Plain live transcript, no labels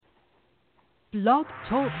Blog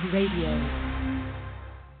Talk Radio.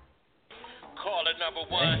 Caller number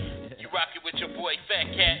one, you rockin' with your boy Fat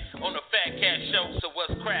Cat on the Fat Cat Show, so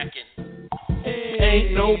what's crackin'?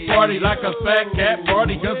 Ain't no party like a fat cat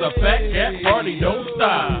party, cause a fat cat party don't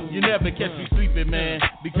stop. You never catch me sleeping, man,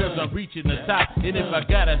 because I'm reaching the top. And if I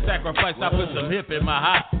gotta sacrifice, I put some hip in my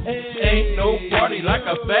hop. Ain't no party like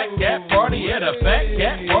a fat cat party. At a fat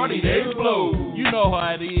cat party, they blow. You know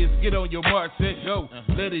how it is, get on your mark, set, go.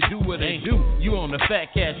 Let it do what they do. You on the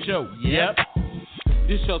Fat Cat Show, yep.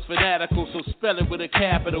 This show's fanatical, so spell it with a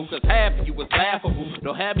capital, cause half of you was laughable.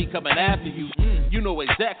 Don't have me coming after you. You know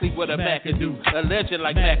exactly what a Mac can do. A legend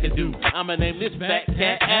like McAdoo. I'ma name this Fat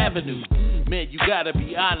Cat Avenue. Man, you gotta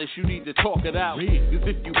be honest, you need to talk it out. Cause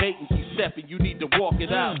if you hatin', keep stepping, you need to walk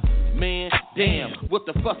it out. Man, damn, what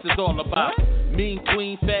the fuss is all about? Mean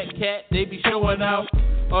Queen, Fat Cat, they be showing out.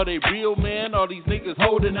 Are they real, man? Are these niggas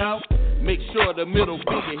holding out? Make sure the middle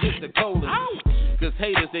finger hits the colon. Cause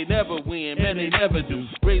haters, they never win, man, they never do.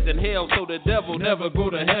 Raising hell so the devil never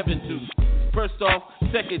go to heaven too. First off,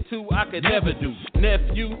 second two, I could never do.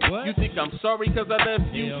 Nephew, you think I'm sorry cause I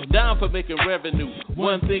left you? Down for making revenue.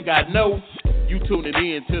 One thing I know, you tuning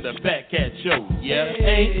in to the Fat Cat Show, yeah.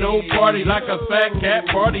 Ain't no party like a fat cat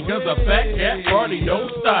party, cause a fat cat party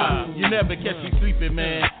don't stop. You never catch me sleeping,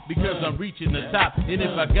 man, because I'm reaching the top. And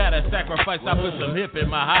if I gotta sacrifice, I put some hip in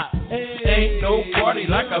my hop. Ain't no party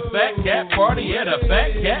like a fat cat party. At a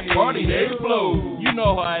fat cat party, they blow. You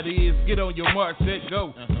know how it is, get on your mark, set,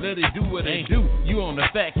 go. Let it do what they do. You on the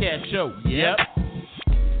Fat Cat Show, yep.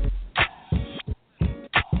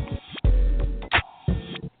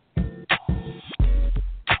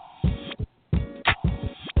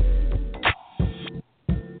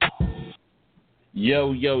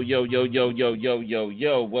 Yo, yo, yo, yo, yo, yo, yo, yo,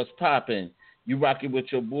 yo, what's poppin'? You rockin' with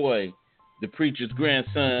your boy, the preacher's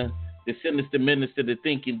grandson, the sinister minister, the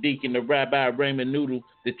thinking deacon, the Rabbi Raymond Noodle,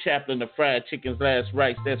 the chaplain of fried chicken's last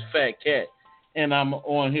rites, that's Fat Cat. And I'm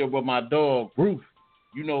on here with my dog, Ruth.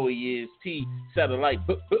 You know who he is, T Satellite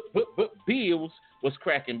Bills. What's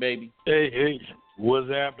cracking, baby? Hey, what's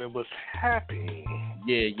happening? What's happening?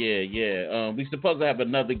 Yeah. We supposed to have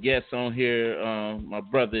another guest on here, my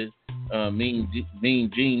brother, Mean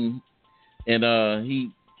Gene,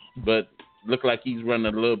 and but look like he's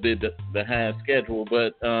running a little bit behind schedule.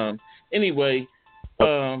 But anyway,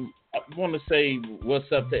 I want to say what's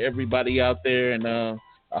up to everybody out there, and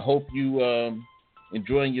I hope you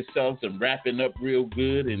enjoying yourselves and wrapping up real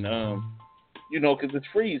good, and because it's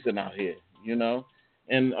freezing out here,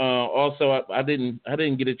 And also, I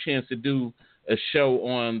didn't get a chance to do a show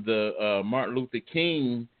on the Martin Luther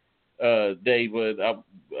King Day, but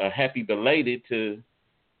happy belated to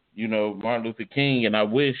Martin Luther King, and I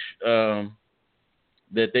wish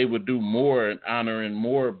that they would do more in honoring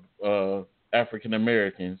more African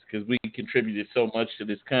Americans, because we contributed so much to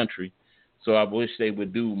this country. So I wish they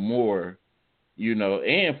would do more,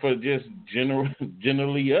 and for just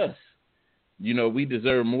generally us. We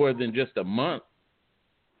deserve more than just a month.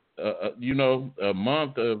 A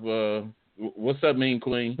month of what's up, Mean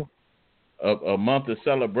Queen? A month of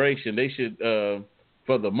celebration. They should,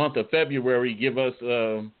 for the month of February, give us,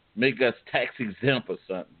 make us tax exempt or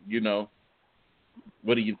something.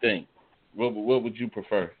 What do you think? What would you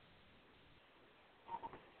prefer?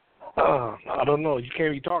 I don't know. You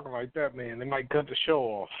can't be talking like that, man. They might cut the show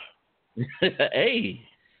off. Hey,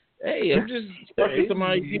 I'm just sparking some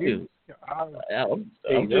ideas.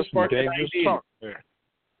 I'm just sparking ideas. Talk there.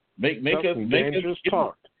 Make us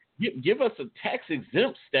talk. Give us a tax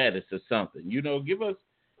exempt status or something. Give us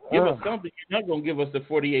something. You're not gonna give us the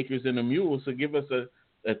 40 acres and a mule, so give us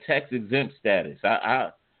a tax exempt status.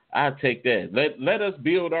 I take that. Let us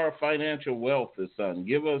build our financial wealth or something.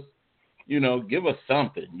 Give us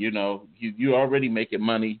something. You already making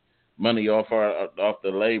money off the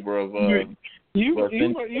labor of. You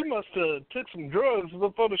must have took some drugs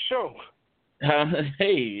before the show.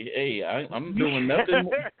 Hey, I'm doing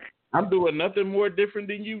nothing. I'm doing nothing more different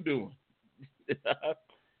than you doing.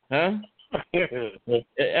 Huh?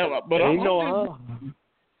 But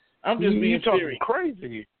I'm just being talking serious.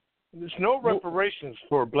 Crazy. There's no reparations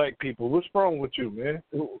for black people. What's wrong with you, man?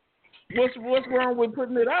 What's wrong with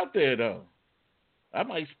putting it out there, though? I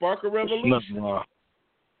might spark a revolution.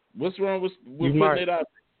 What's wrong with putting it out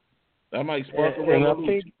there? I might spark a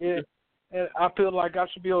revolution. And I feel like I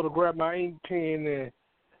should be able to grab my ink pen and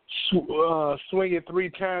swing it 3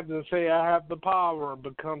 times and say I have the power and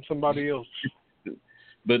become somebody else.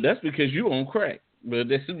 But that's because you on crack. But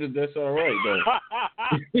that's all right, though.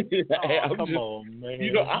 Come on, man.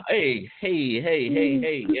 Hey.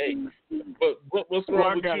 But what's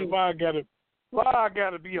wrong with you? Why I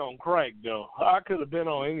gotta be on crack, though? I could have been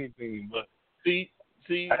on anything, but See,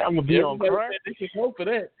 I'm gonna be on crack. They can go for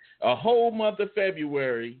that. A whole month of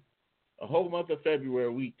February,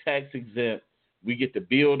 we tax exempt. We get to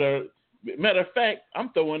build our. Matter of fact, I'm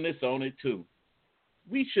throwing this on it too.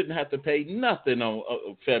 We shouldn't have to pay nothing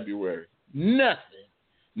on February. Nothing.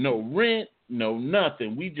 No rent. No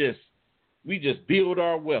nothing. We just build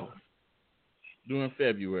our wealth during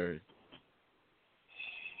February.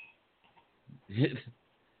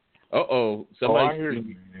 Somebody. I hear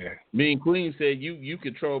you. Yeah. Me and Queen said you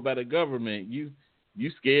controlled by the government. You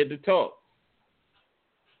scared to talk.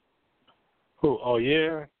 Who? Oh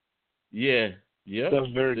yeah. Yeah.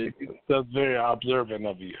 That's very observant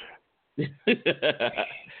of you.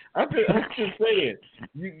 I'm just saying.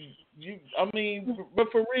 I mean,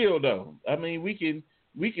 but for real though. I mean, we can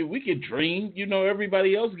dream. You know,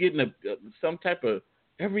 everybody else getting some type of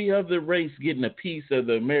every other race getting a piece of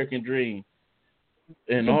the American dream.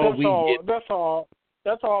 And that's all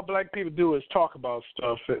black people do is talk about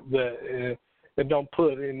stuff that don't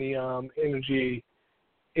put any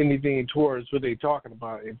anything towards what they're talking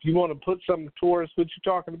about. If you want to put something towards what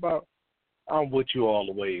you're talking about, I'm with you all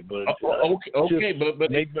the way. But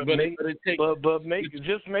make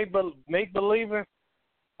believing.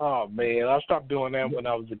 Oh man, I stopped doing that when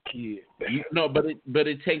I was a kid. No, but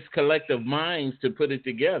it takes collective minds to put it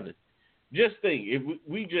together. Just think, if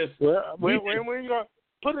we just when you gonna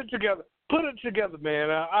put it together. Put it together, man.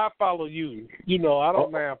 I follow you. You know, I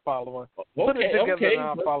don't mind following. Put it together and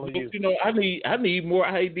I'll follow you. You know, I need more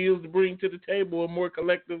ideas to bring to the table and more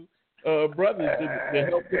collective brothers to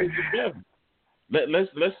help put it together.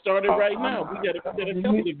 Let's start it right now. We got a couple of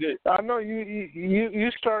good. I know you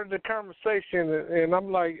started the conversation and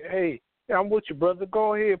I'm like, hey, I'm with you, brother.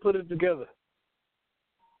 Go ahead, put it together.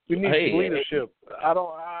 We need leadership. I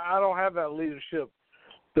don't have that leadership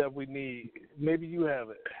that we need. Maybe you have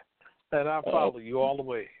it. And I follow you all the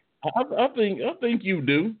way. I think you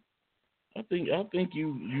do. I think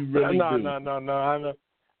you really do. No.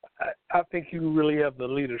 I think you really have the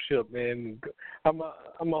leadership, man. I'm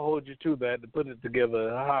gonna hold you to that to put it together.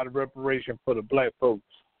 How the reparation for the black folks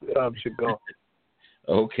should go.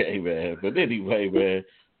 Okay, man. But anyway, man,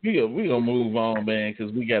 we gonna move on, man,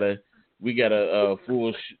 because we got a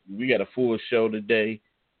full show today,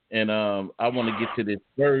 and I want to get to this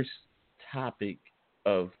first topic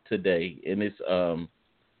of today, and it's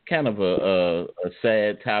kind of a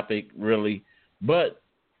sad topic, really, but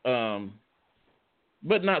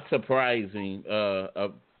not surprising. A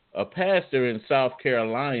pastor in South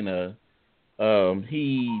Carolina,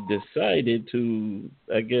 he decided to,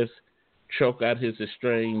 I guess, choke out his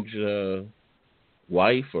estranged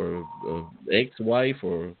wife or ex-wife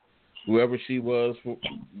or whoever she was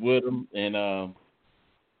with him, and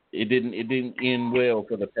it didn't end well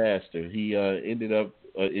for the pastor. He ended up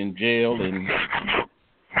in jail,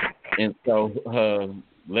 and so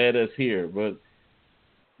led us here. But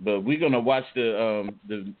we're gonna watch the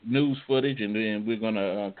news footage, and then we're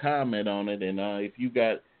gonna comment on it. And if you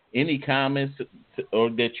got any comments or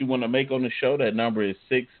that you want to make on the show, that number is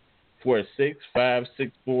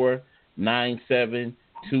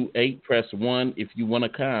 646-564-9728. Press 1 if you want to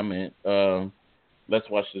comment. Let's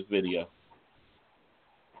watch this video.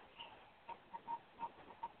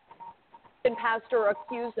 Pastor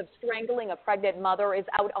accused of strangling a pregnant mother is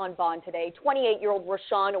out on bond today. 28-year-old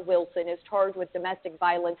Rashawn Wilson is charged with domestic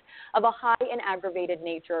violence of a high and aggravated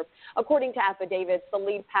nature. According to affidavits, the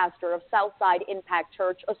lead pastor of Southside Impact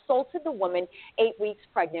Church assaulted the woman 8 weeks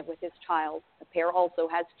pregnant with his child. The pair also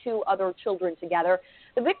has 2 other children together.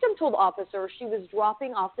 The victim told officers she was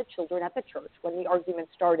dropping off the children at the church when the argument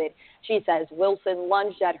started. She says Wilson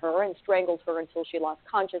lunged at her and strangled her until she lost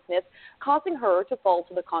consciousness, causing her to fall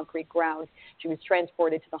to the concrete ground. She was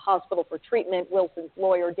transported to the hospital for treatment. Wilson's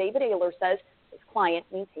lawyer, David Ayler, says his client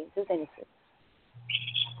maintains his innocence.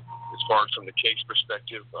 As far as from the case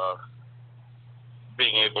perspective,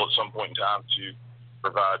 being able at some point in time to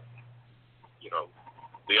provide,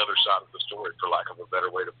 the other side of the story, for lack of a better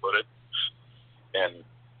way to put it. And,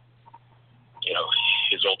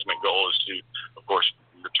 his ultimate goal is to, of course,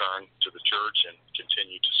 return to the church and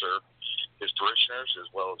continue to serve his parishioners as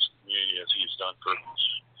well as community as he's done for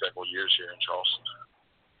several years here in Charleston.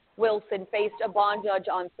 Wilson faced a bond judge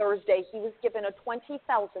on Thursday. He was given a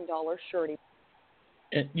 $20,000 surety.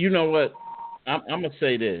 And you know what? I'm gonna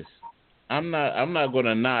say this. I'm not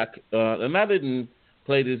gonna knock. And I didn't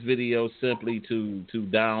play this video simply to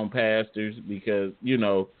down pastors because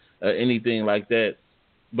anything like that.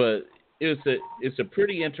 But it's a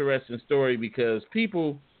pretty interesting story because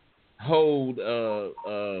people hold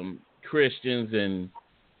Christians and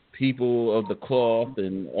people of the cloth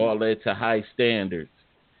and all that to high standards.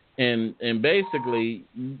 And basically,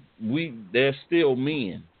 they're still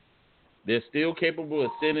men. They're still capable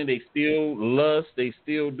of sinning. They still lust. They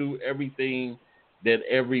still do everything that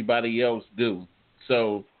everybody else do.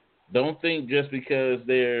 So don't think just because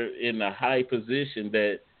they're in a high position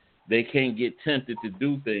that they can't get tempted to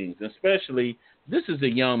do things. Especially, this is a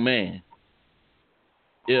young man.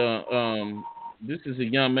 This is a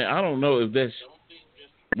young man. I don't know if that's.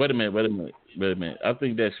 Wait a minute. I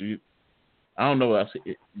think that's you. I don't know.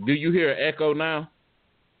 Do you hear an echo now?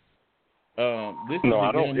 No,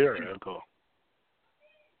 I don't hear an echo.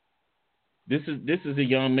 This is a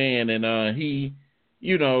young man, and he,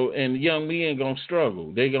 and young men gonna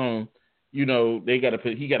struggle. They gonna, he got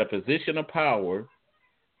a position of power.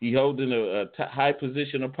 He holding a high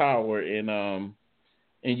position of power, and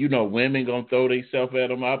women gonna throw themselves at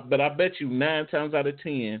him. But I bet you 9 times out of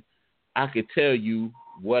 10, I could tell you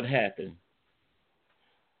what happened.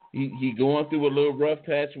 He going through a little rough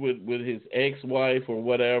patch with his ex-wife or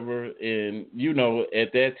whatever, and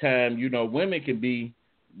at that time,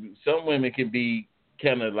 some women can be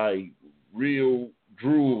kind of like real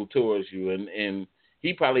drool towards you, and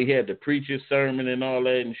he probably had to preach his sermon and all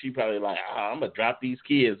that, and she probably like, I'm gonna drop these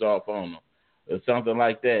kids off on them or something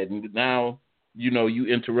like that, and now you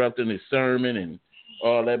interrupting his sermon and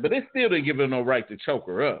all that, but they still didn't give her no right to choke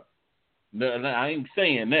her up. No, I ain't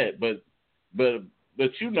saying that, but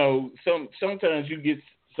sometimes you get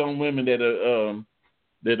some women that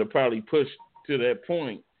are probably pushed to that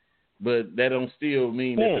point, but that don't still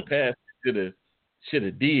mean that the pastor should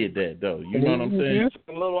have did that though. You know what I'm saying?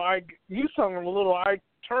 You sound a little Ike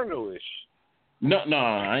Turner-ish. No,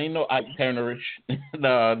 I ain't no Ike Turner-ish.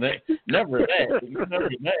 No, never that. Never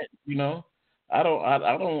that. I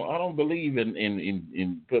don't believe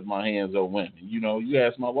in putting my hands on women. You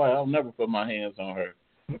ask my wife, I'll never put my hands on her.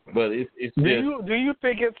 But it's do you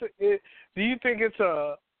think it's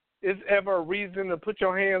ever a reason to put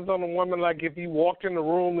your hands on a woman? Like if you walked in the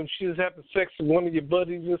room and she was having sex with one of your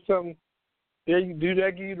buddies or something, do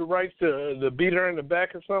that give you the right to beat her in the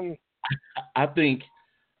back or something? I think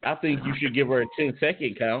you should give her a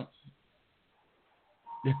 10-second count.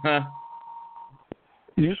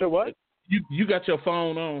 You said what? You got your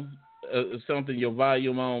phone on something, your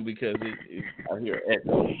volume on, because I hear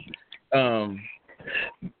echo. I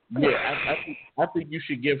think you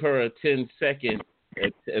should give her a 10-second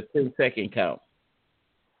count.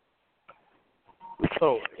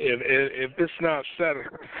 So if it's not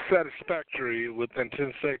satisfactory within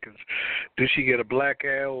 10 seconds, does she get a black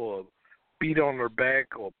arrow or beat on her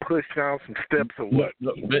back or push down some steps or what?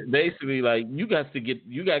 Basically, like you got to get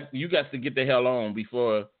the hell on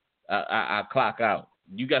before I clock out.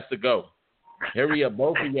 You got to go. Hurry up,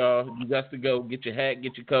 both of y'all. You got to go. Get your hat,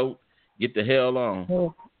 get your coat, get the hell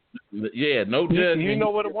on. Yeah, no judgment. You know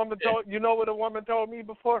what a woman told? You know what a woman told me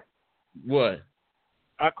before? What?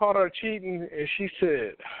 I caught her cheating, and she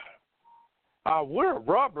said, "We're a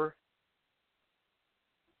rubber."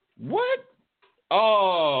 What?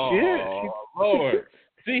 Oh, yeah, Lord.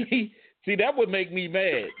 See, that would make me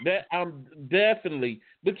mad. That I'm definitely.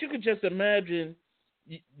 But you could just imagine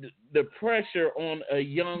the pressure on a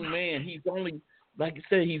young man. He's only, like I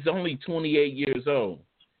said, he's only 28 years old.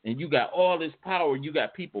 And you got all this power. You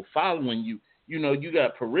got people following you. You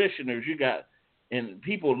got parishioners. And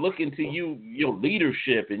people looking to you, your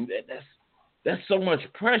leadership. And that's so much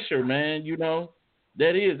pressure, man.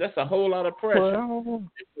 That's a whole lot of pressure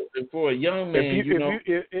for a young man.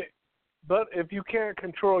 But if you can't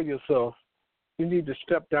control yourself, you need to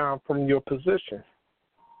step down from your position.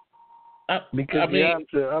 Because you have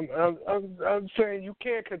to. I'm saying you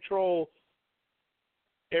can't control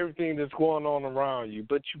everything that's going on around you,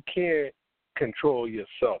 but you can't control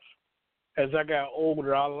yourself. As I got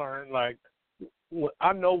older, I learned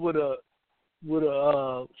I know what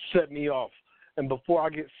set me off, and before I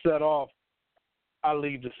get set off, I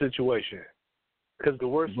leave the situation. Because the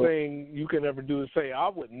worst thing you can ever do is say, I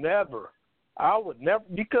would never.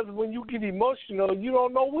 Because when you get emotional, you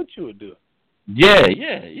don't know what you would do. Yeah,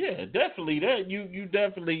 definitely that. You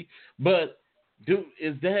definitely. But do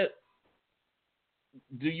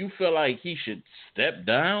you feel like he should step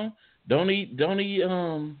down? Don't he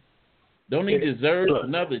deserve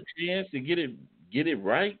another chance to get it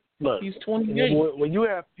right? Look, he's 28. When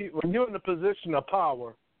you're in a position of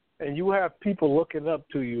power and you have people looking up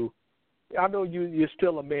to you, I know you're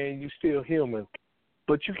still a man, you're still human,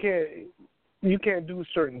 but you can't do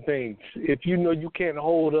certain things. If you can't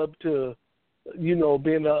hold up to,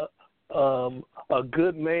 being a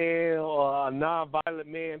good man or a non-violent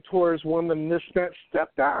man towards women, step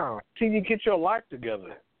down till you get your life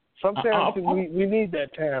together. Sometimes we need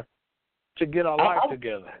that time to get our life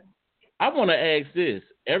together. I want to ask this: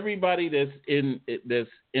 everybody that's in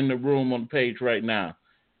the room on the page right now,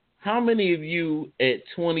 how many of you at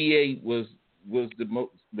 28 was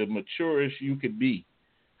the maturest you could be?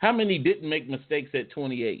 How many didn't make mistakes at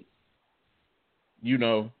 28? You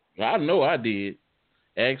know I did.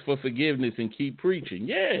 Ask for forgiveness and keep preaching.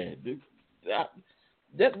 Yeah,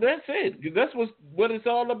 that's it. That's what it's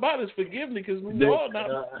all about is forgiveness. Because we all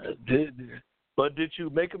not. But did you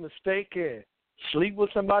make a mistake and sleep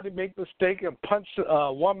with somebody, make a mistake and punch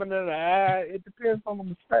a woman in the eye? It depends on the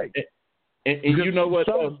mistake. And you know what?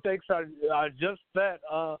 Some mistakes are just that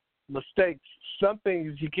mistakes. Some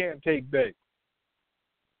things you can't take back.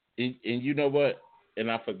 And you know what?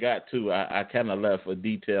 And I forgot too. I kind of left a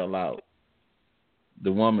detail out.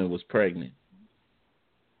 The woman was pregnant.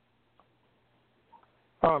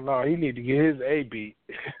 Oh no, he need to get his A beat.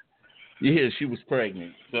 Yeah, she was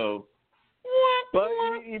pregnant. So, but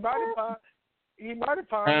he might have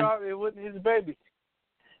found out it wasn't his baby.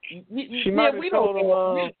 She might have told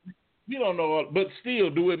him. We don't know, but still,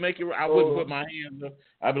 do it make it? I wouldn't put my hands up.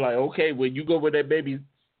 I'd be like, okay, well, you go where that baby.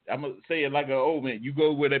 I'm gonna say it like an old man. You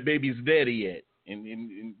go where that baby's daddy at, and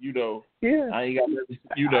you know. Yeah. I ain't got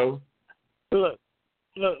you know. Look.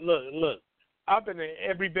 I've been in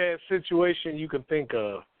every bad situation you can think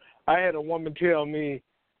of. I had a woman tell me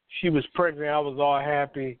she was pregnant. I was all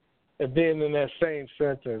happy. And then in that same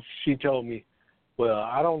sentence, she told me, well,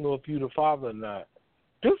 I don't know if you're the father or not.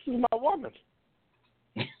 This is my woman.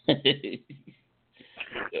 Man.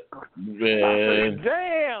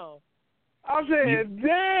 I said,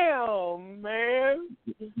 damn, man.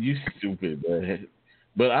 You stupid, man.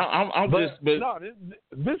 But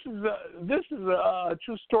this is a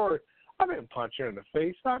true story. I didn't punch her in the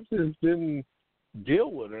face. I just didn't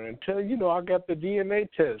deal with her until I got the DNA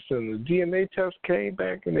test, and the DNA test came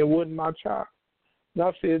back, and it wasn't my child. And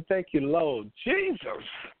I said, "Thank you, Lord Jesus."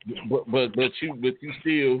 But you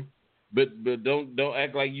still, but don't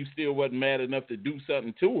act like you still wasn't mad enough to do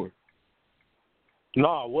something to her. No,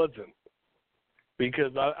 I wasn't,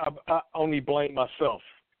 because I only blame myself.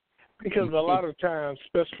 Because a lot of times,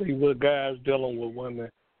 especially with guys dealing with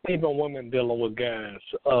women, even women dealing with guys,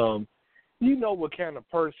 you know what kind of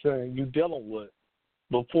person you're dealing with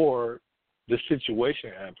before the situation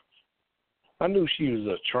happens. I knew she was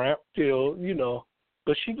a tramp still,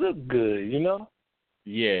 but she looked good,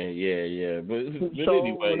 Yeah. But so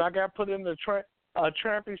anyway. when I got put in a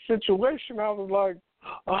trampy situation, I was like,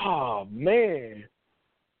 oh, man,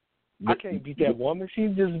 I can't beat that woman.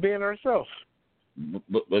 She's just being herself.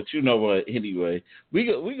 But you know what? Anyway, we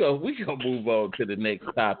go move on to the next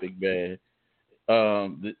topic, man.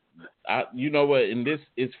 You know what? And this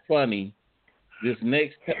is funny. This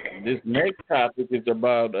next topic is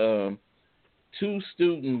about two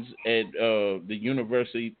students at the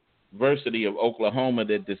University of Oklahoma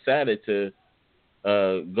that decided to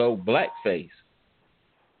go blackface.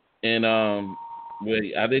 And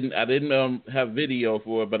I didn't have video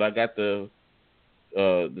for it, but I got the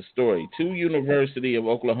story. Two University of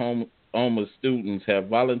Oklahoma students have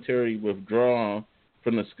voluntarily withdrawn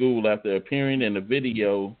from the school after appearing in a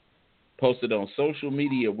video posted on social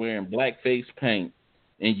media wearing blackface paint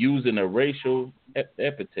and using a racial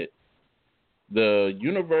epithet. The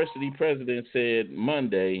university president said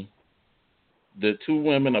Monday the two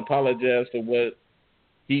women apologized for what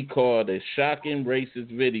he called a shocking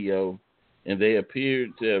racist video, and they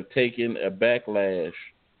appeared to have taken a backlash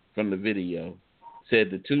from the video. Said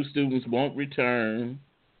the two students won't return,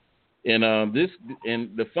 and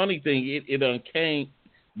the funny thing,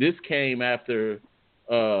 this came after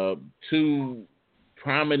two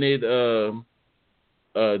prominent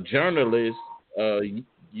journalists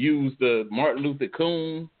used the Martin Luther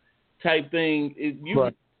King type thing.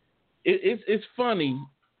 It's funny.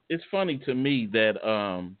 It's funny to me that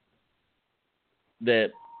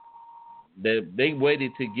that they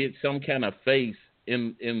waited to get some kind of face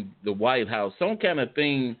in the White House, some kind of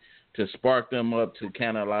thing to spark them up to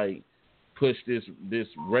kind of like push this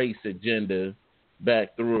race agenda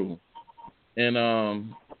back through. And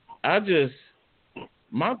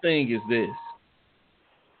my thing is this.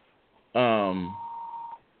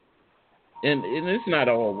 And it's not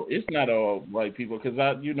all white people, because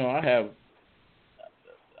I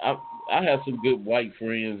have some good white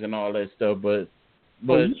friends and all that stuff, but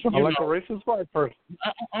you sound like a racist white person.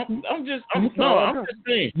 I'm just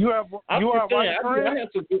saying. You have white friends.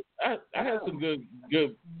 I have some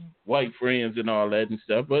good white friends and all that and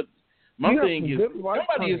stuff, but my thing is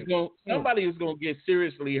somebody is gonna get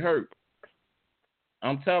seriously hurt.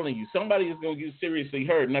 I'm telling you, somebody is gonna get seriously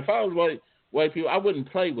hurt. And if I was white people, I wouldn't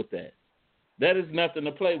play with that. That is nothing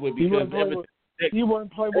to play with, because you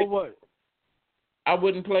wouldn't play with what? I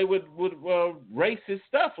wouldn't play with racist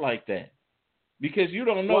stuff like that, because you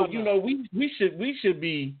don't know. You know, we should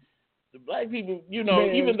be the black people. You know,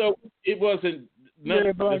 man, even though it wasn't.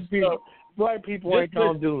 Black people ain't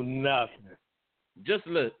gonna do nothing. Just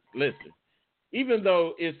listen. Even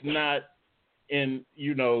though it's not in,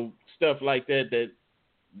 you know, stuff like that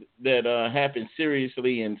happened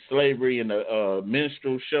seriously in slavery, and the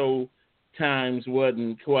minstrel show times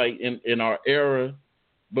wasn't quite in our era.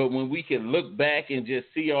 But when we can look back and just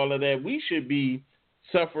see all of that, we should be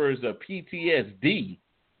sufferers of PTSD,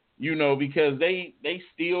 you know, because they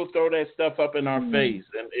still throw that stuff up in our face.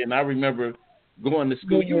 And I remember going to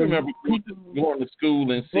school. You remember going to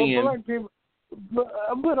school and seeing. Well, black people,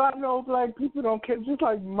 but I know black people don't care. Just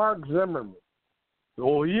like Mark Zimmerman.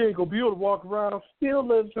 Oh, he ain't gonna be able to walk around. Still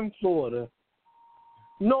lives in Florida.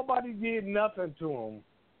 Nobody did nothing to him.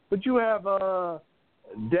 But you have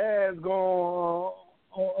dads going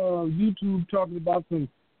on YouTube talking about some.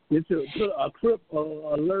 It's a clip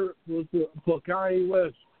alert for Kanye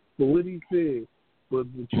West for what he said, but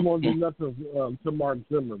you won't do nothing to Mark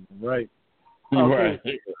Zimmerman, right? Right.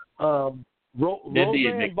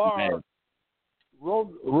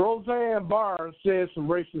 Roseanne Barr said some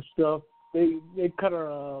racist stuff. They cut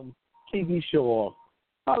her TV show off.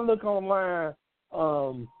 I look online,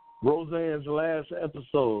 Roseanne's last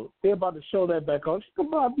episode. They're about to show that back on. She's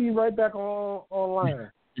about to be right back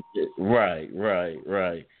online. Right.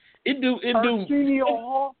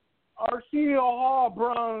 Arsenio Hall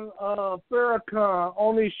brought Farrakhan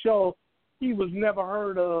on his show. He was never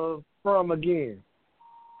heard of from again.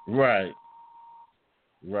 Right.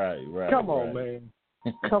 Come on, man.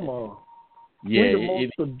 Come on. Yeah, we're the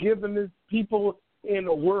most forgiving people in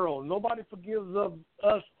the world. Nobody forgives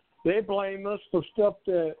us. They blame us for stuff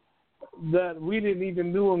that we didn't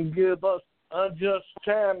even do and give us unjust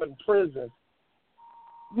time in prison.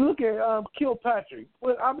 Look at Kilpatrick.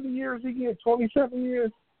 How many years he get? 27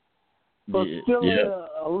 years? For stealing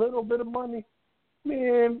a little bit of money?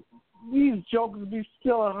 Man, these jokers be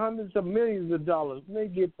stealing hundreds of millions of dollars and they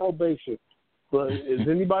get probation. But is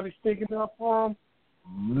anybody sticking up for them?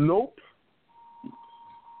 Nope.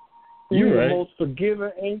 You're right. The most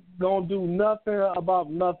forgiving, ain't gonna do nothing about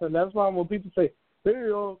nothing. That's why when people say, "Hey,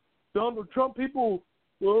 Donald Trump people,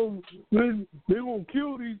 well, they gonna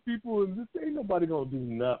kill these people," and this ain't nobody gonna do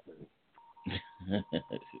nothing.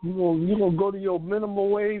 You gonna go to your minimum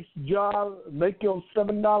wage job, make your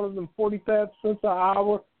 $7.45 an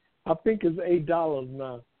hour. I think it's $8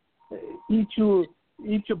 now. Eat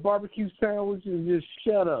your barbecue sandwich and just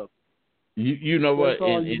shut up. You know what? That's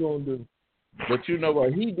all you gonna do. But you know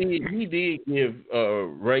what? He did give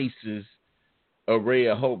races a ray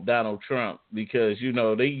of hope, Donald Trump, because you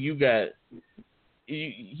know he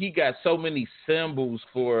got so many symbols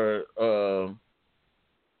for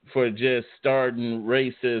just starting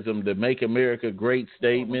racism, the "Make America Great"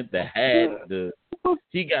 statement, the hat,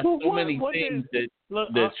 he got so many things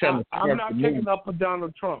that's trying to. I'm not taking up for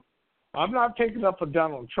Donald Trump.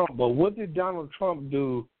 But what did Donald Trump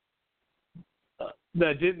do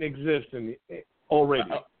that didn't exist already?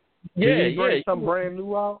 Did he bring some brand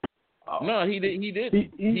new out? No, he didn't. He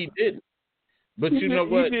didn't. But you know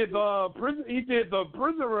what? He did the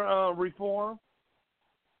prison reform.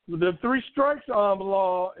 The 3 strikes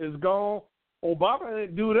law is gone. Obama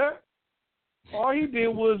didn't do that. All he did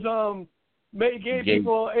was make gay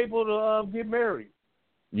people able to get married.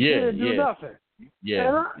 Yeah, he didn't do nothing.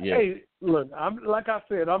 Yeah, Hey, look, like I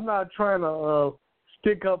said, I'm not trying to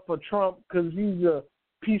stick up for Trump because he's a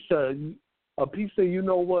piece of you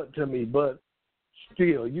know what to me. But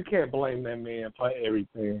still, you can't blame that man for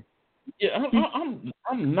everything. Yeah,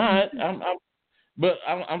 I'm not. But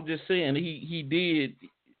I'm just saying he did.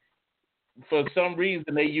 For some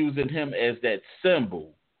reason, they using him as that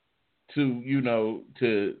symbol to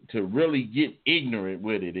really get ignorant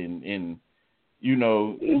with it, and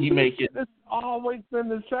he make it. It's always been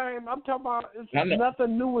the same. I'm talking about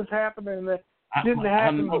nothing new is happening that didn't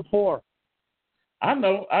happen before. I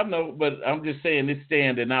know, but I'm just saying it's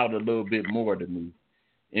standing out a little bit more to me.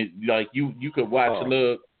 And like you could watch a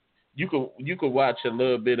little, you could watch a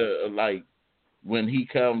little bit of like when he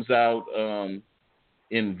comes out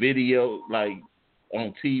in video, like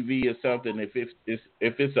on TV or something. If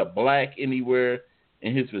it's a black anywhere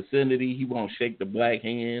in his vicinity, he won't shake the black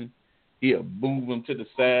hand. He'll move him to the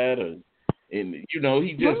side, and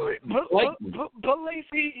he just. But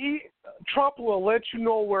Lacey, Trump will let you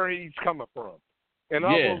know where he's coming from, and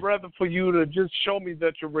I would rather for you to just show me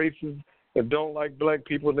that you're racist and don't like black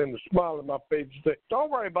people than to smile in my face and say,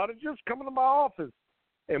 "Don't worry about it. Just come into my office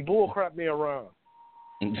and bullcrap me around."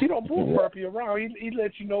 He don't bullcrap you around. He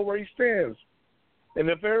lets you know where he stands. And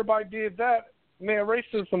if everybody did that, man,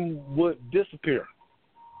 racism would disappear.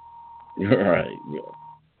 Right.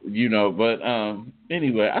 You know, but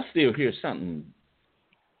anyway, I still hear something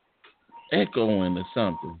echoing or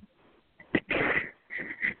something.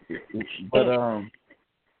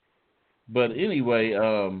 But anyway,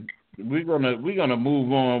 we're gonna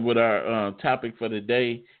move on with our topic for the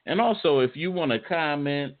day. And also, if you want to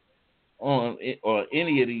comment on it, or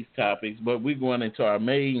any of these topics, but we're going into our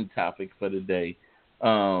main topic for the day.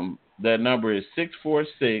 That number is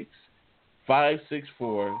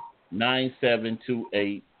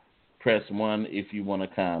 646-564-9728. Press 1 if you want to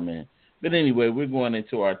comment. But anyway, we're going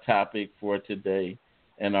into our topic for today.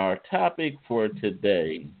 And our topic for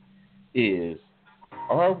today is,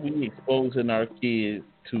 are we exposing our kids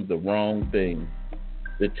to the wrong thing?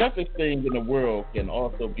 The toughest thing in the world can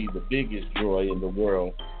also be the biggest joy in the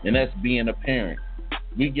world, and that's being a parent.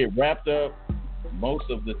 We get wrapped up most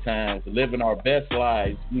of the time living our best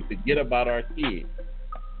lives. We forget about our kids.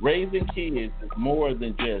 Raising kids is more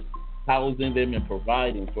than just housing them and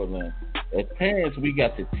providing for them. As parents, we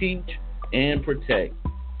got to teach and protect.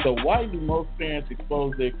 So why do most parents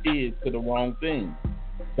expose their kids to the wrong things?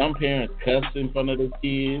 Some parents cuss in front of their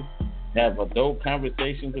kids, have adult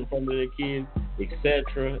conversations in front of their kids,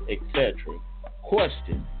 etc., etc.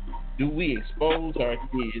 Question: do we expose our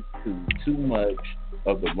kids to too much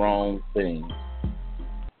of the wrong things?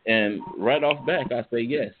 And right off back, I say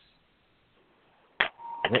yes.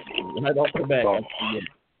 Right off the back, I say yes.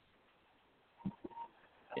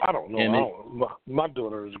 I don't know. My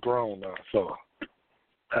daughter is grown now, so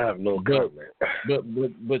I have no comment. But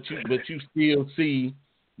you still see.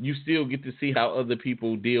 You still get to see how other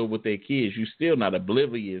people deal with their kids. You're still not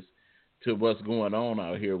oblivious to what's going on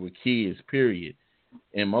out here with kids, period.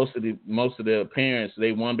 And most of the parents,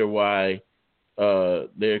 they wonder why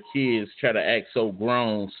their kids try to act so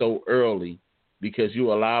grown so early, because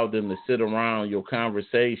you allow them to sit around your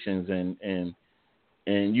conversations and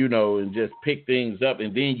you know, and just pick things up,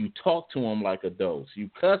 and then you talk to them like adults. You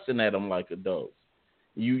cussing at them like adults.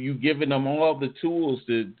 You giving them all the tools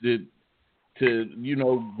to you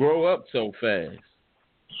know, grow up so fast.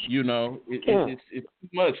 You know, it's too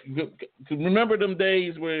much. Remember them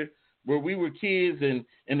days where we were kids and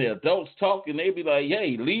the adults talking, they'd be like,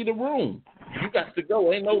 "Hey, leave the room. You got to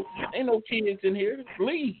go. Ain't no kids in here.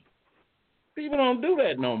 Leave." People don't do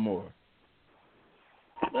that no more.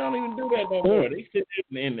 They don't even do that no more. They sit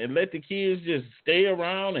and let the kids just stay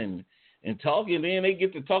around and talk, and then they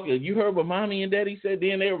get to talking. You heard what mommy and daddy said,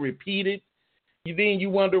 then they'll repeat it. Then you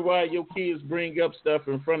wonder why your kids bring up stuff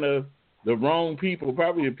in front of the wrong people,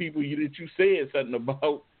 probably the people that you said something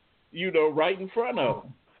about, you know, right in front of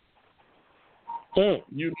them.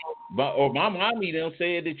 You know, or my mommy done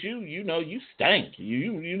said that you know, you stank.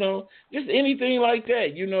 You know, just anything like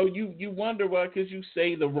that. You know, you wonder why, because you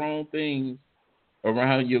say the wrong things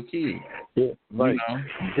around your kids. Yeah, like, you know?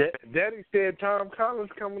 Daddy said Tom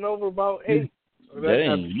Collins coming over about 8.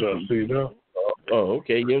 Dang, you know. Oh,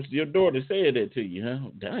 okay. Your daughter said that to you, huh?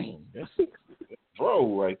 Dang, that's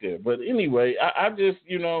bro right there. But anyway, I just,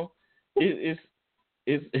 you know, it's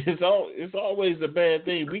always a bad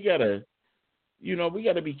thing. We gotta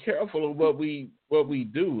be careful of what we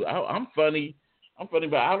do. I'm funny, but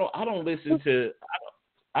I don't listen to.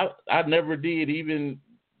 I never did, even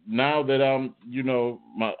now that I'm, you know,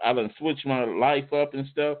 I done switched my life up and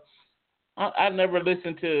stuff. I never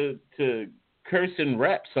listened to cursing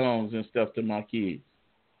rap songs and stuff to my kids,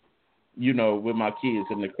 you know, with my kids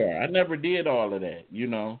in the car. I never did all of that, you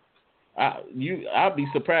know. I'll be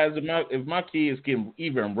surprised if my kids can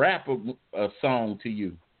even rap a song to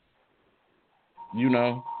you, you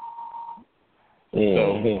know.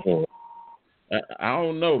 So I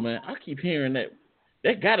don't know, man. I keep hearing that.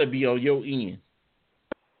 That got to be on your end.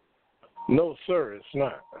 No, sir, it's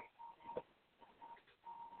not.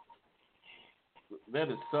 That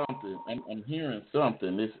is something. I'm hearing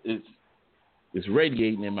something. It's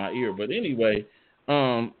radiating in my ear. But anyway,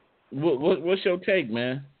 what's your take,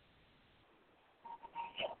 man?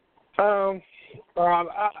 I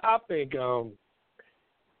think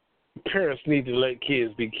parents need to let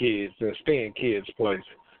kids be kids and stay in kids' place.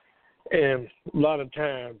 And a lot of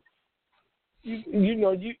times, you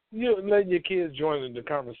know, you let your kids join in the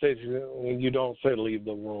conversation when you don't say leave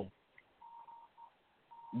the room.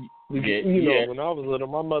 You know, when I was little,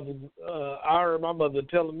 my mother, I heard my mother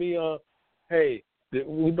telling me, "Hey,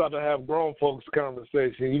 we about to have grown folks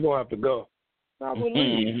conversation. You're gonna have to go." I would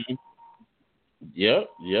leave. Yep.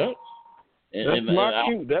 That's my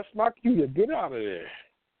cue. That's my cue to get out of there.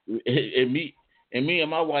 And me and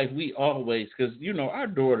my wife, we always, because you know our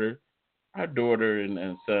daughter, our daughter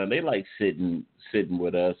and son, they like sitting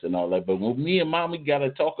with us and all that. But when me and Mommy got to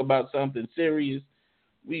talk about something serious,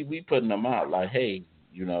 we putting them out like, hey,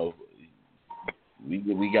 you know,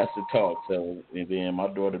 we got to talk. So and then my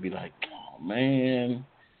daughter be like, oh man,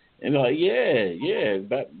 and like yeah,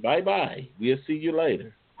 bye. We'll see you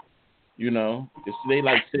later. You know, they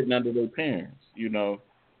like sitting under their parents. You know,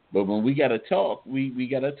 but when we gotta talk, we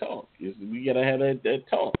gotta talk. We gotta have that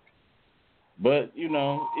talk. But you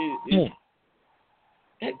know,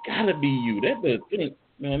 that gotta be you. That the thing,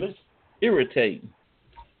 man. That's irritating.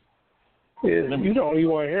 Yeah, you don't even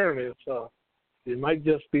want to hear this, so it might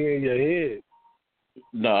just be in your head.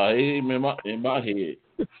 No, it ain't in my head.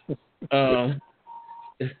 But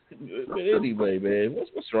anyway, man,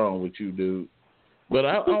 what's wrong with you, dude? But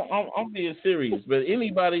I'm being serious. But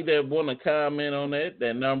anybody that want to comment on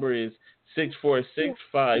that number is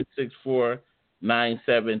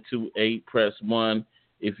 646-564-9728. Press 1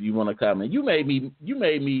 if you want to comment. You made me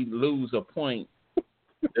lose a point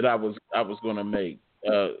that I was going to make.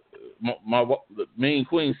 My main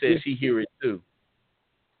queen said she hear it too.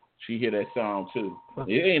 She hear that sound too.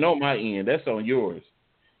 It ain't on my end. That's on yours.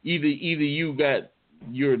 Either you got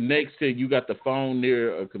you're next to you got the phone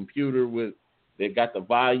near a computer that got the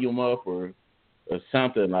volume up or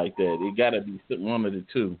something like that. It got to be one of the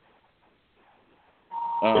two.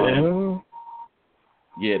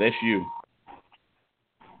 Yeah, that's you.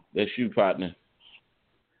 That's you, partner.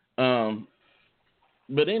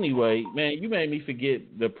 But anyway, man, you made me forget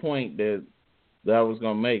the point that I was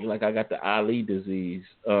gonna make. Like I got the Ali disease.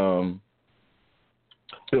 Oh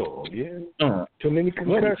yeah. Too many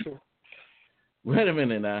concussions. Wait a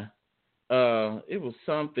minute now. It was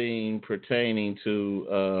something pertaining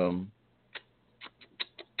to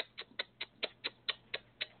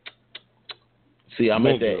see, I'm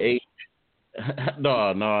at that age.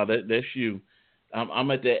 no, that's you.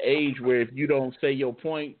 I'm at that age where if you don't say your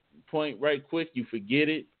point right quick, you forget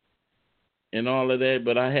it and all of that.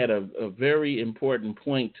 But I had a very important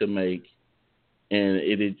point to make, and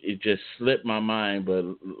it just slipped my mind.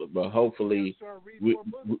 But hopefully, you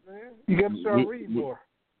got to start reading more.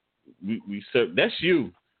 That's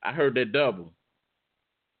you. I heard that double.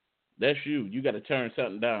 That's you. You got to turn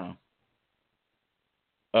something down.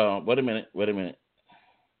 Wait a minute.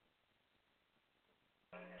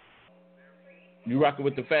 You rocking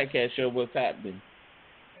with the Fat Cat Show? What's happening?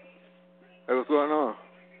 Hey, what's going on?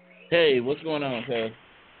 Hey, what's going on, sir?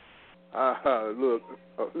 Look,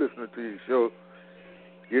 listening to your show,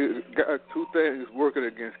 you got two things working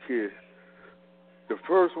against kids. The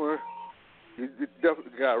first one, you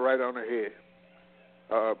definitely got right on the head.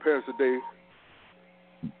 Parents today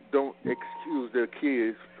don't excuse their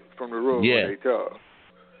kids from the road when they talk.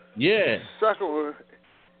 Yeah. Second one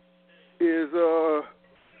is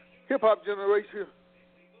hip-hop generation.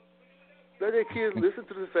 Let their kids listen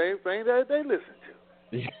to the same thing that they listen to.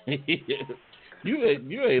 You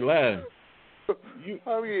ain't lying. I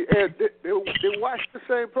mean, they watch the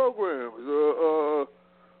same programs.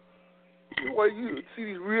 You see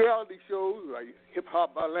these reality shows like Hip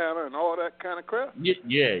Hop Atlanta and all that kind of crap. Yeah.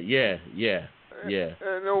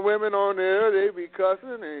 And the women on there, they be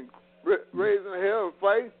cussing and raising hell and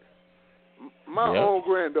fight. My own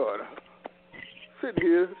granddaughter sitting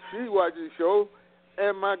here, she watching the show,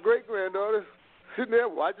 and my great granddaughter sitting there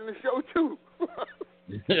watching the show too.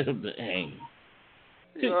 Dang.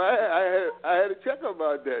 You know, I had to check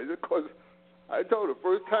about that because I told her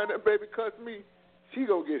first time that baby cussed me, she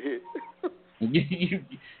gonna get hit.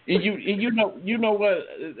 you know what?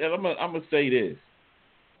 And I'm gonna say this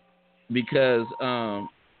because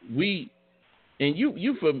we and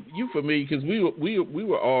you for me because we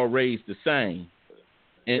were all raised the same,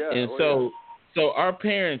 and so our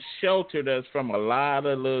parents sheltered us from a lot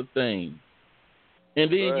of little things,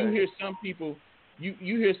 and then you hear some people. You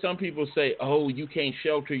hear some people say, "Oh, you can't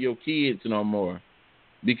shelter your kids no more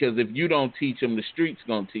because if you don't teach them, the streets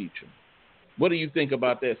gonna teach them." What do you think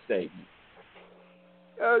about that statement?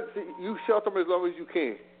 You shelter them as long as you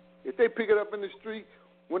can. If they pick it up in the street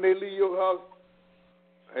when they leave your house,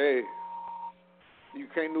 hey, you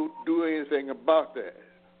can't do anything about that.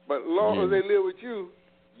 But as long as they live with you,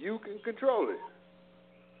 you can control it.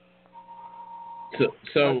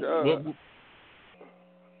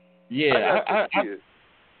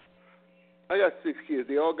 I got 6 kids.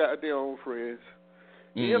 They all got their own friends.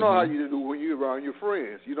 Mm-hmm. You know how you do when you're around your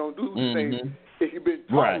friends. You don't do the same. If you've been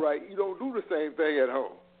taught right, you don't do the same thing at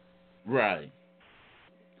home. Right.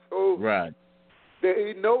 So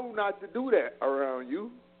they know not to do that around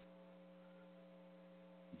you.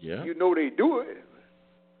 Yeah. You know they do it.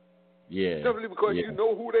 Yeah. Simply because you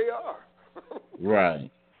know who they are. Right.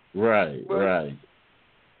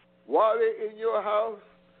 while they're in your house,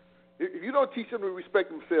 if you don't teach them to respect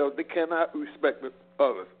themselves, they cannot respect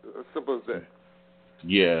others. As simple as that.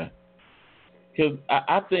 Yeah. Because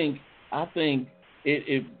I think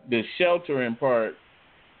the sheltering part,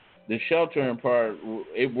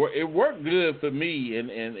 it worked good for me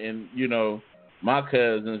and you know, my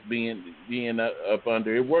cousins being up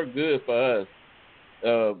under. It worked good for us.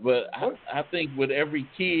 But I think with every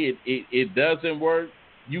kid, it doesn't work.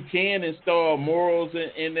 You can install morals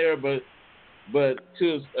in there, but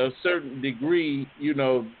to a certain degree, you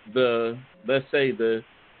know, let's say the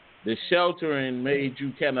sheltering made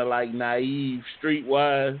you kind of like naive,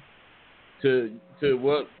 streetwise to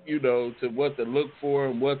what, you know, to what to look for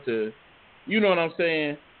and what to, you know what I'm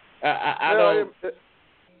saying? I don't.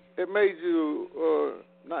 It made you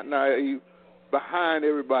not naive, behind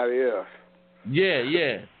everybody else. Yeah.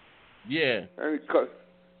 And because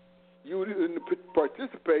you didn't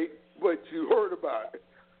participate, but you heard about it.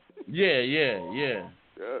 Yeah.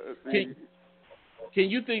 Can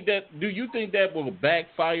you think that? Do you think that will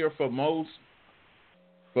backfire for most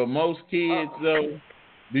kids though?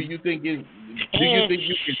 Do you think you can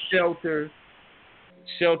shelter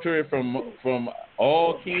it from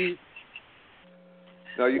all kids?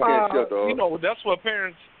 No, you can't shelter all. You know, that's what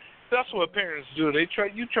parents do.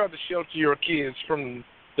 You try to shelter your kids from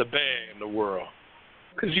the bad in the world,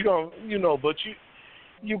 because but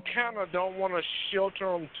you kind of don't want to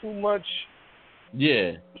shelter them too much.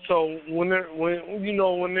 Yeah. So when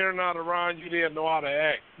they're not around you, they know how to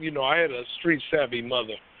act. You know, I had a street savvy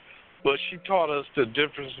mother, but she taught us the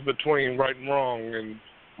difference between right and wrong, and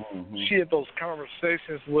she had those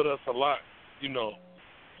conversations with us a lot. You know,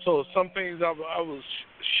 so some things I was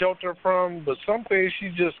sheltered from, but some things she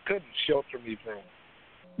just couldn't shelter me from.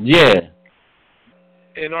 Yeah.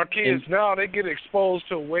 And our kids now, they get exposed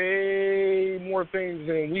to way more things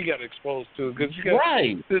than we got exposed to, because you got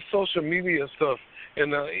this social media stuff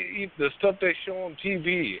and the stuff they show on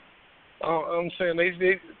TV. I'm saying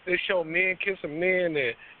they show men kissing men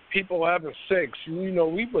and people having sex. You know,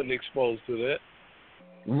 we wasn't exposed to that.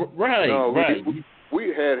 Right. We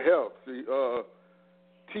had help. See,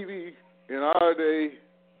 TV in our day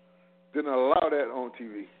didn't allow that on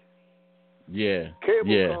TV. Yeah.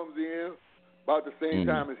 Cable comes in about the same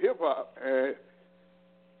time as hip hop, and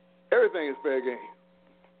everything is fair game.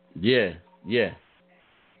 Yeah.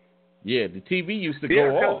 The TV used to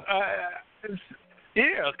go off.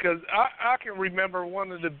 Because I can remember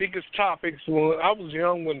one of the biggest topics when I was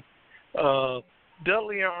young, when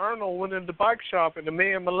Dudley and Arnold went in the bike shop and the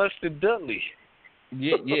man molested Dudley.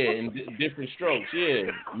 Yeah, in different strokes.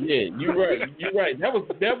 Yeah. You're right. That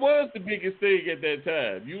was the biggest thing at that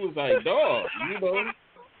time. You was like, dog, you know.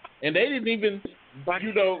 And they didn't even,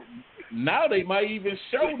 you know, now they might even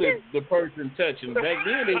show the person touching. Back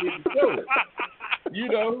then they didn't show it. You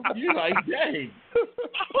know, you're like, dang.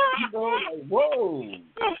 You know, like, whoa.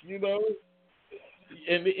 You know.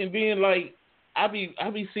 And then, like, I be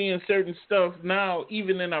seeing certain stuff now,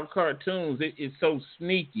 even in our cartoons, it's so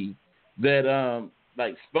sneaky that,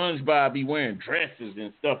 like, SpongeBob be wearing dresses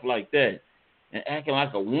and stuff like that and acting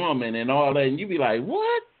like a woman and all that. And you be like,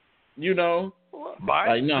 what? You know? What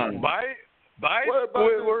about this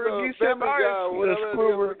Family Guy,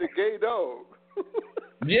 whatever, the gay dog?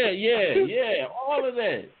 Yeah. All of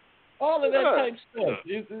that type stuff.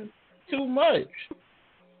 It's too much.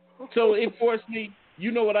 So it forced me.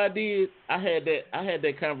 You know what I did? I had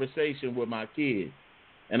that conversation with my kids,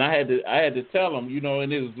 and I had to tell them. You know,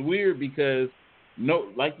 and it was weird because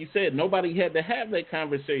like you said, nobody had to have that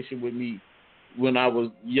conversation with me when I was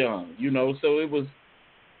young. You know, so it was.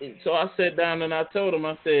 So I sat down and I told him,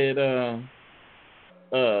 I said,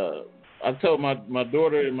 I told my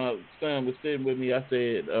daughter and my son was sitting with me. I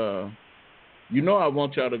said, you know, I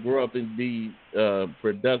want y'all to grow up and be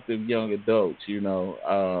productive young adults, you know.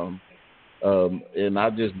 And I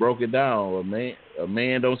just broke it down. A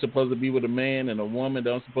man don't supposed to be with a man, and a woman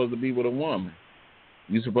don't supposed to be with a woman.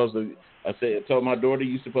 You supposed to. I told my daughter,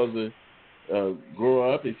 you supposed to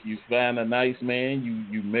grow up. If you find a nice man,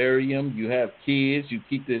 you marry him. You have kids. You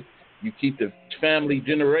keep the family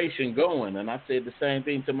generation going. And I said the same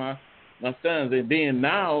thing to my sons. And then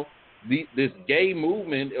now this gay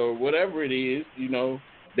movement or whatever it is, you know,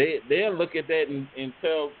 they'll look at that and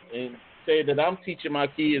say that I'm teaching my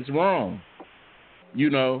kids wrong. You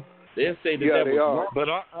know, they'll say that was wrong.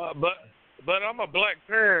 But I'm a black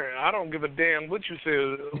parent. I don't give a damn what you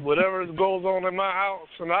say. Whatever goes on in my house,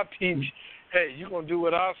 and I teach, hey, you're going to do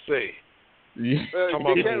what I say. You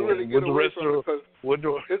can't really get away from it because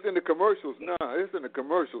it's in the commercials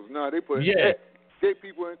now. They put gay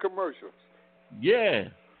people in commercials. Yeah.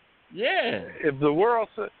 If the world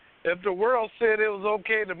If the world said it was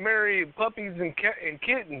okay to marry puppies and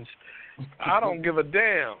kittens, I don't give a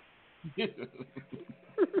damn.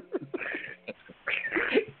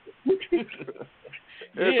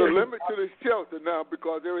 There's a limit to this shelter now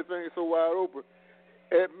because everything is so wide open.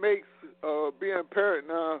 It makes being a parent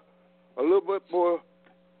now a little bit more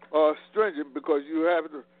stringent because you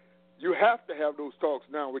have to have those talks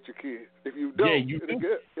now with your kids. If you don't, it'll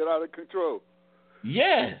get out of control.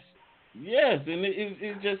 Yes, and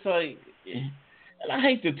it's just like, and I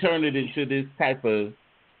hate to turn it into this type of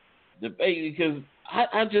debate because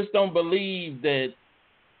I just don't believe that.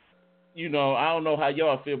 I don't know how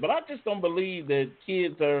y'all feel, but I just don't believe that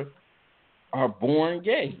kids are born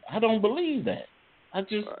gay. I don't believe that. I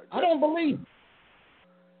don't believe it.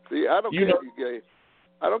 See, I don't care if you're gay.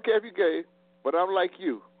 I don't care if you're gay, but I'm like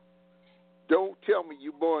you. Don't tell me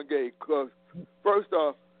you're born gay because, first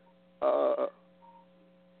off,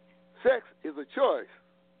 sex is a choice.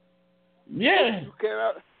 Yeah. You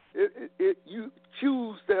cannot. You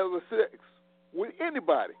choose to have a sex with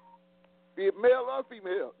anybody, be it male or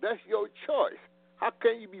female. That's your choice. How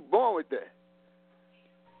can you be born with that?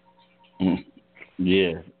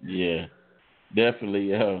 Yeah,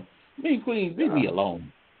 definitely. Me and Queen, leave me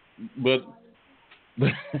alone. But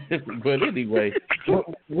anyway,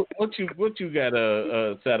 what you got,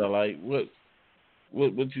 Satellite? What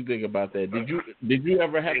you think about that? Did you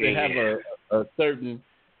ever have to have a certain?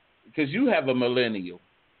 Because you have a millennial,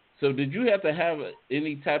 so did you have to have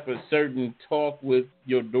any type of certain talk with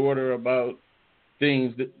your daughter about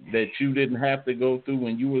things that you didn't have to go through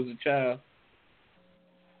when you was a child?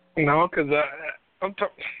 No, because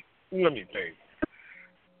let me think.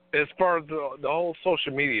 As far as the whole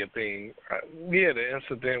social media thing, we had an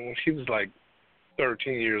incident when she was like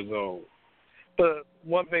 13 years old. But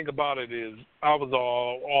one thing about it is I was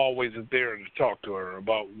always there to talk to her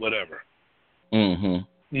about whatever. Mm-hmm.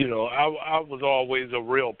 I was always a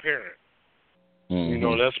real parent.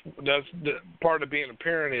 Mm-hmm. That's the part of being a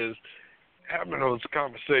parent is having those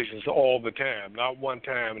conversations all the time, not one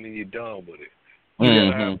time and then you're done with it. You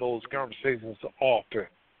got to have those conversations often.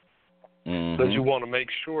 Because you want to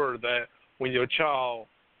make sure that when your child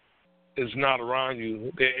is not around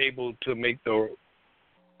you, they're able to make the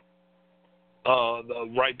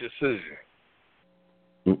right decision.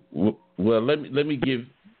 Well, let me give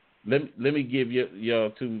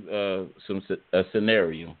y'all two a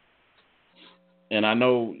scenario. And I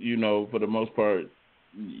know for the most part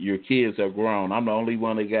your kids are grown. I'm the only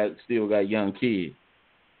one that still got young kids.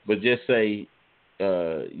 But just say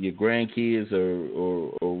your grandkids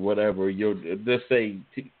or whatever, let's say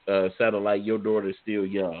Satellite, your daughter's still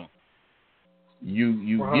young.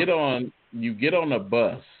 You get on a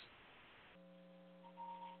bus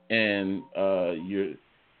and the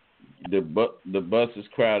bus is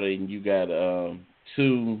crowded and you got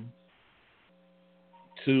two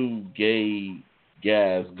gay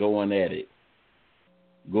guys going at it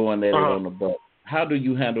on the bus. How do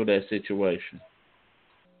you handle that situation?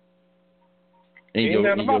 Ain't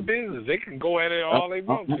none of my business. They can go at it all they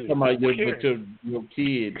want to. But your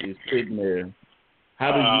kid is sitting there.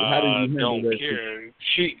 How do you handle that?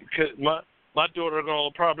 Cause my daughter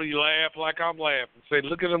gonna probably laugh like I'm laughing. Say,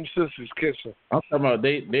 look at them sisters kissing. I'm talking about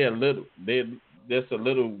they're little. That's a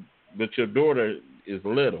little, but your daughter is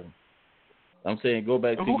little. I'm saying go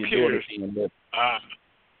back to your daughter being little.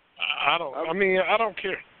 I don't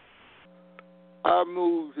care. I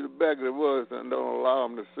move to the back of the bus and don't allow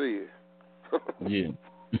them to see it.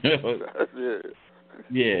 That's it.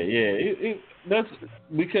 Yeah. That's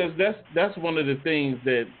because that's one of the things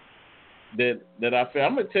that I feel.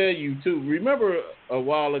 I'm gonna tell you too. Remember a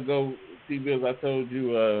while ago, T-Bills, I told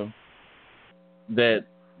you that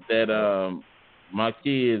my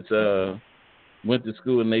kids went to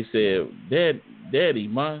school and they said, Daddy,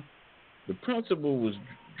 the principal was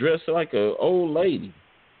dressed like an old lady.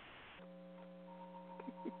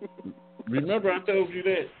 Remember I told you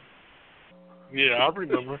that? Yeah, I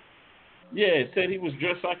remember. Yeah, it said he was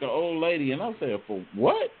dressed like an old lady, and I said, for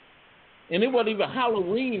what? And it wasn't even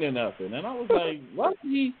Halloween or nothing. And I was like, why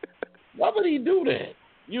would he do that?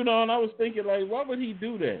 And I was thinking, like, why would he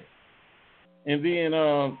do that? And then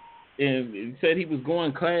and he said he was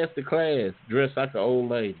going class to class dressed like an old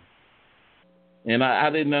lady. And I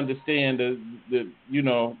didn't understand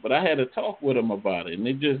but I had to talk with him about it, and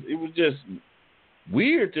it was just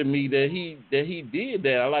weird to me that he did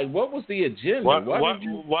that. Like, what was the agenda?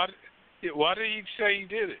 Why did he say he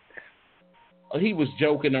did it? He was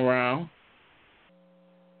joking around.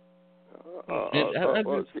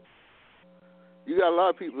 You got a lot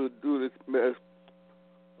of people who do this mess.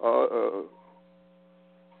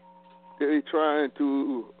 They're trying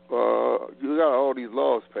to. You got all these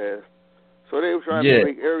laws laws passed. So they were trying to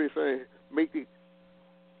make everything, make the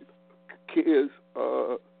kids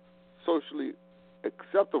socially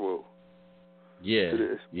acceptable to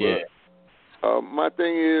this. Yeah. But, my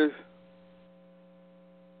thing is,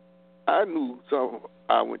 I knew some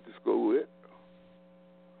I went to school with.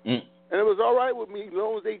 And it was all right with me as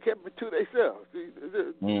long as they kept it to themselves.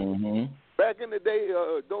 Back in the day,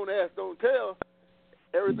 don't ask, don't tell,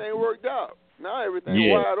 everything worked out. Now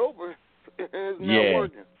everything's wide open and it's not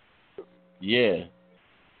working. Yeah.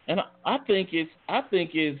 And I think it's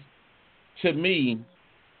to me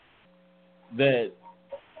that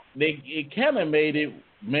it kind of made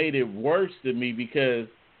it worse to me because,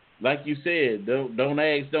 like you said, don't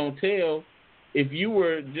ask, don't tell. If you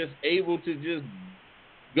were just able to just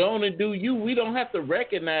go on and do you, we don't have to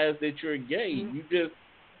recognize that you're gay. You just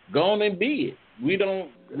go on and be it. We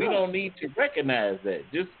don't need to recognize that.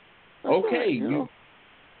 Just okay, you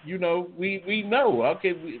know, we know.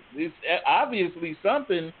 Okay, it's obviously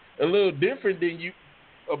something a little different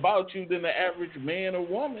about you than the average man or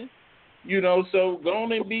woman. You know, so go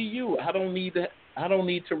on and be you. I don't need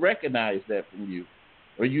to recognize that from you,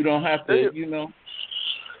 or you don't have to. You know,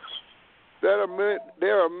 there are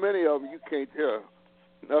many of them you can't tell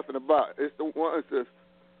nothing about. It's the ones that's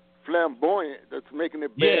flamboyant that's making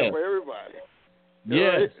it bad for everybody.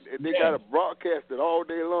 They got to broadcast it all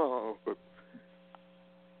day long.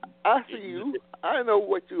 I see you. I know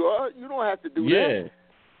what you are. You don't have to do that.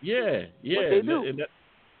 Yeah. But they do.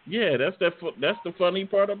 That's the funny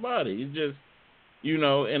part about it. It's just, you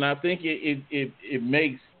know, and I think it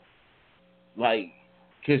makes, like,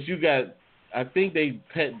 because you got, I think they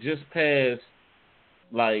just passed,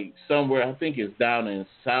 like, somewhere, I think it's down in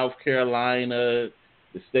South Carolina,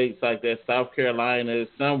 the states like that, South Carolina,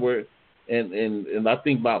 somewhere, and I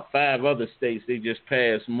think about 5 other states, they just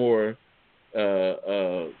passed more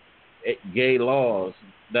gay laws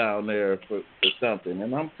down there for something.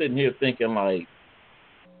 And I'm sitting here thinking, like,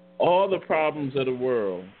 all the problems of the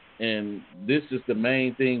world, and this is the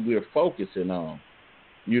main thing we're focusing on.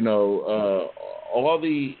 You know, all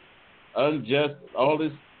this,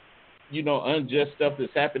 you know, unjust stuff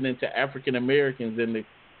that's happening to African Americans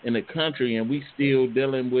in the country, and we still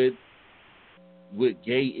dealing with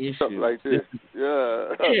gay issues. Something like this.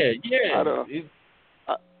 Yeah.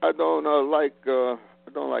 I don't like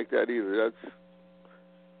that either. That's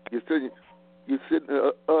you're sitting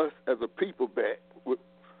us as a people back.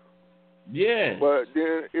 But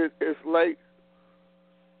then it's like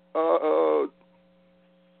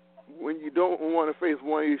when you don't want to face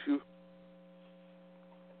one issue,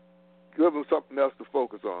 give them something else to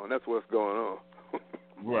focus on. That's what's going on.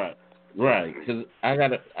 Right. Because I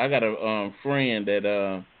got a friend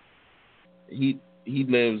that he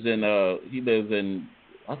lives in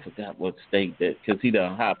I forgot what state that, because he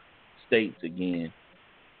done hop states again.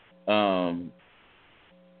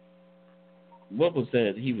 What was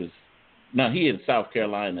that? He in South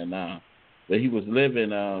Carolina now, but he was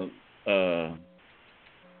living dang,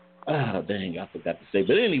 I forgot to say.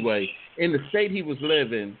 But anyway, in the state he was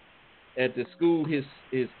living, at the school his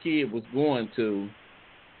kid was going to,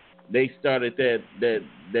 they started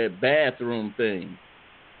that bathroom thing.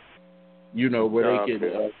 You know, where they can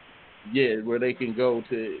where they can go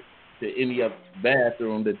to any other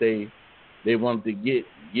bathroom that they wanted to get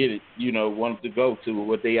it, you know, wanted to go to,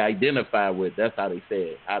 what they identify with. That's how they say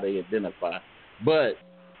it, how they identify. But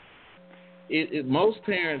most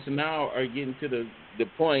parents now are getting to the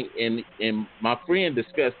point, and my friend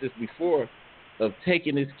discussed this before, of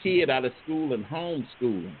taking his kid out of school and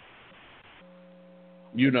homeschooling.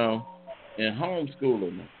 You know, and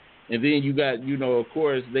homeschooling them. And then you got, you know, of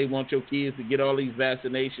course, they want your kids to get all these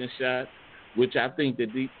vaccination shots, which I think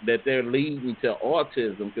that they're leading to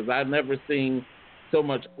autism, because I've never seen so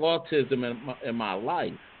much autism in my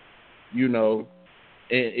life, you know.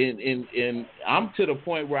 And I'm to the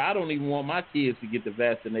point where I don't even want my kids to get the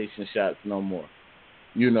vaccination shots no more,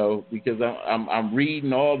 you know, because I'm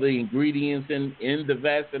reading all the ingredients in the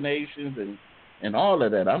vaccinations and all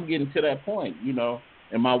of that. I'm getting to that point, you know.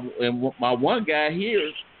 And my one guy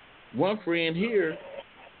here, one friend here,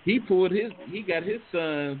 he got his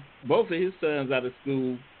sons, both of his sons, out of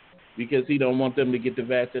school because he don't want them to get the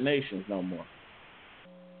vaccinations no more.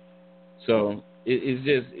 So it's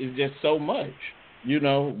just so much, you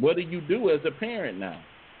know. What do you do as a parent now?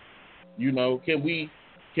 You know, can we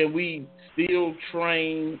still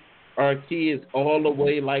train our kids all the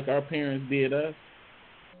way like our parents did us?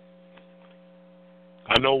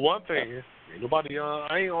 I know one thing. Nobody, I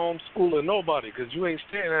ain't homeschooling nobody, because you ain't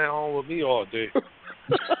staying at home with me all day.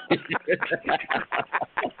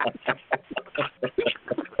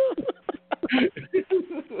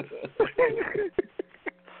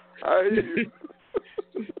 I hear you.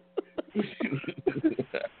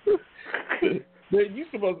 Man, you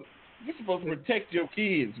supposed to protect your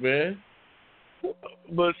kids, man.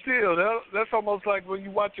 But still, that's almost like when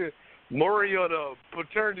you watch a Murray or the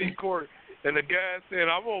paternity court and the guy saying,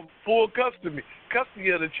 I want full custody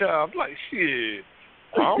of the child. I'm like, shit,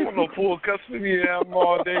 I don't want no full custody of them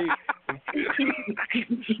all day.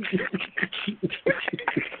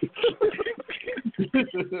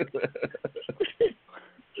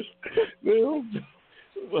 Man,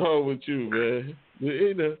 what's wrong with you, man?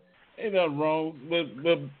 Ain't nothing wrong.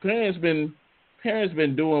 But parents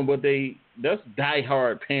been doing what that's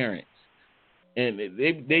diehard parents, and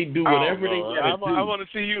they do whatever they gotta do. I want to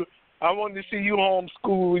see you. I want to see you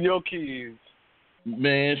homeschool your kids.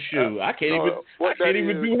 Man, shoot, I can't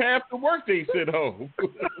even do half the work they sit home.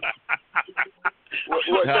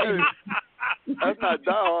 That's not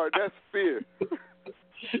diehard. That's fear.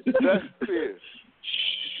 That's fear.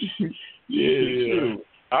 Yeah.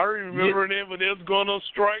 I remember them when they was going on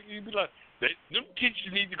strike. You'd be like, "Them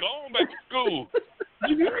teachers need to go on back to school."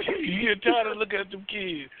 You get tired of looking at them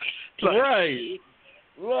kids. Like,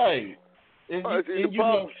 right. And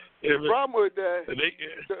the problem with that,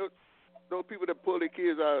 those people that pull their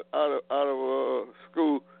kids out of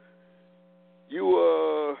school,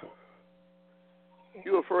 you're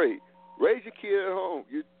afraid. Raise your kid at home.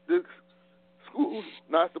 The school's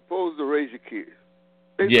not supposed to raise your kids.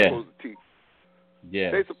 They're supposed to teach.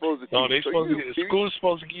 Yeah. They're supposed to teach. No, school's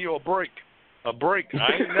supposed to give you a break. A break.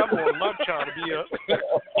 I ain't never want my child to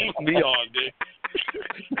be all day.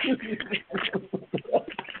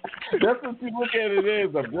 That's what you look at it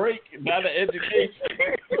as, a break, not an education.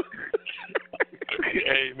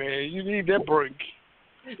 Hey, man, you need that break.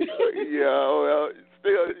 Yeah, well,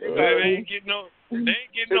 still, they ain't getting no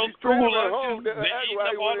school at home. They eat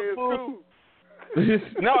up all the food.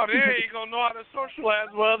 No, they ain't gonna know how to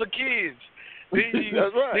socialize with other kids.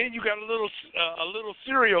 That's right. Then you got a little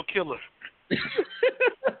serial killer.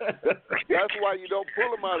 That's why you don't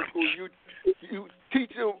pull them out of school. You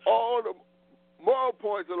teach them all the moral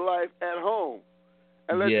points of life at home,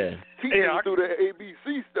 and let them teach them through the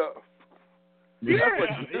ABC stuff.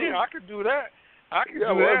 I could do that. I could do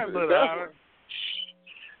that, but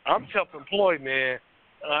I'm self-employed, man.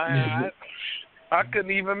 I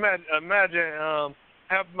couldn't even imagine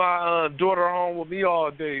have my daughter home with me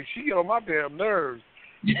all day. She get on my damn nerves.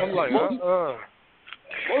 I'm like,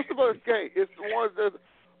 Most of us can't. It's the ones that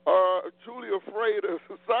are truly afraid of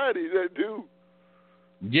society that do.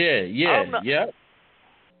 Yeah.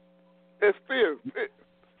 It's fear.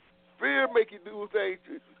 Fear make you do things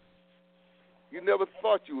you never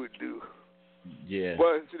thought you would do. Yeah.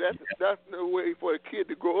 But see, that's no way for a kid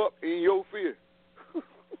to grow up in your fear.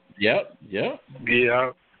 Yep. Yeah.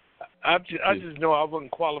 I just know I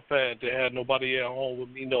wasn't qualified to have nobody at home with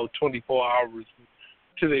me 24 hours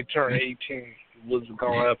till they turn 18. It wasn't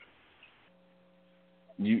gonna happen.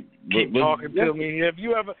 Keep talking to me. Have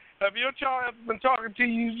your child ever been talking to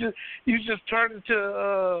you? You just turned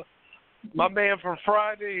into my man from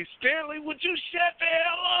Friday. Stanley, would you shut the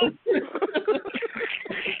hell up?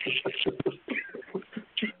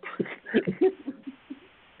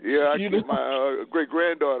 Yeah, I get my great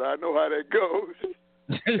granddaughter. I know how that goes.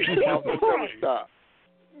 Never stop.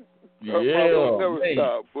 Never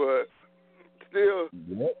stop. But still,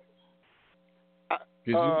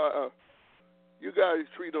 you guys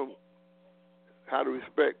treat them how to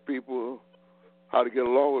respect people, how to get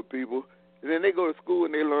along with people, and then they go to school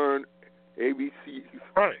and they learn ABCs,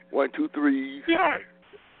 1, 2, 3s. Yeah.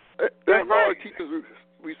 That's all teachers are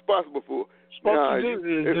responsible for.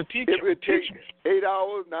 The teacher. If it takes 8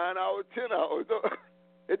 hours, 9 hours, 10 hours,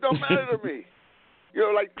 it don't matter to me.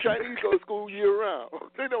 Like Chinese go to school year round.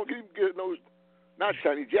 They don't even get not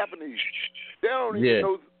Chinese, Japanese. They don't even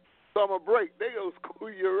know summer break. They go to school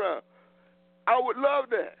year round. I would love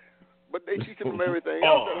that, but they teach them everything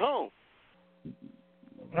else at home.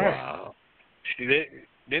 Wow. See,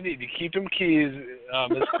 they need to keep them kids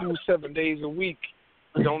in school 7 days a week.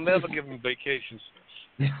 Don't never give them vacations.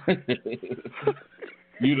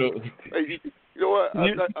 You know what?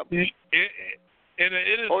 In the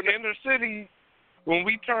inner city, when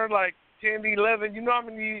we turn like 10, 11, you know how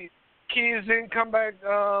many kids didn't come back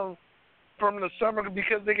from the summer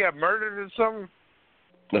because they got murdered or something?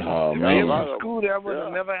 Oh, man. If they were in school, that would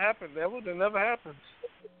have never happened. That would have never happened.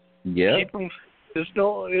 Yeah. Keep them. There's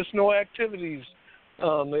no activities They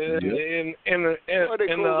close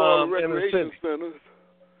all the recreation centers.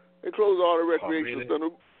 They close all the recreation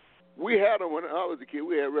centers. We had them when I was a kid.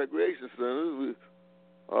 We had recreation centers.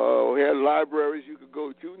 We had libraries you could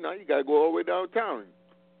go to. Now you got to go all the way downtown.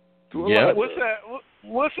 What's that?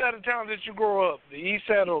 what side of town did you grow up? The east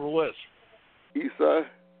side or the west? East side.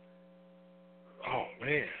 Oh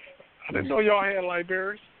man, I didn't know y'all had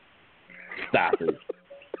libraries. Stop it.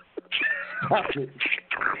 Stop it.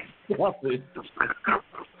 Stop it.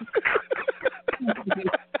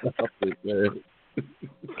 Stop it, man.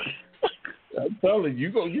 I'm telling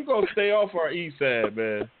you, you gonna stay off our east side,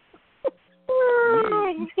 man.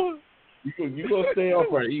 You gonna stay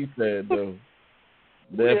off our east side, though.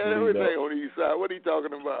 Definitely, yeah, everything on the east side. What are you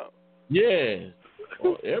talking about? Yeah,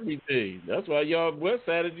 everything. That's why y'all west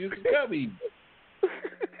siders used to come eat.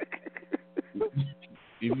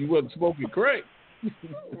 If you wasn't smoking crack. I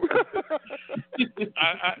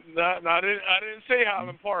didn't say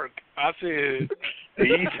Highland Park. I said the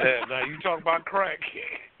east side. Now you talk about crack.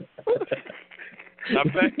 Now,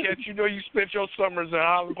 Fat Cat, you know you spent your summers in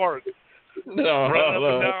Highland Park. Running up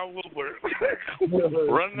and down Woodward.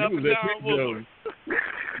 Running up and down Woodward.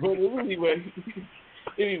 But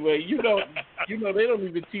anyway, you know, they don't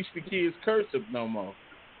even teach the kids cursive no more.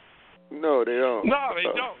 No, they don't. No,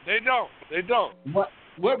 they don't.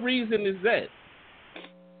 What reason is that?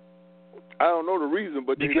 I don't know the reason,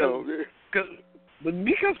 but because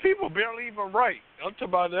people barely even write. I'm talking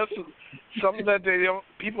about that's something that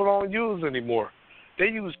people don't use anymore. They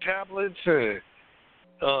use tablets and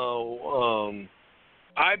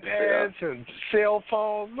iPads and cell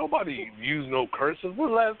phones. Nobody use no cursive. When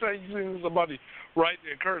the last time you seen somebody write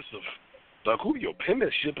in cursive? Like, your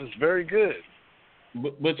penmanship is very good.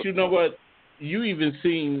 But you know what? You even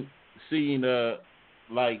seen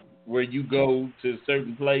like where you go to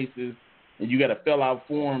certain places and you got to fill out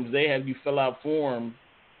forms. They have you fill out forms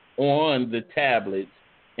on the tablets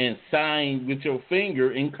and sign with your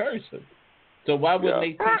finger in cursive. So why wouldn't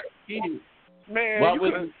they teach kids? Man,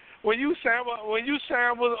 when you sign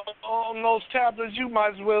with on those tablets, you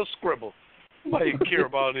might as well scribble. Nobody care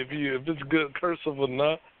about if it's good cursive or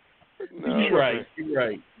not. No, you're right.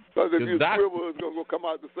 Because if you scribble, it's gonna come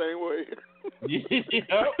out the same way.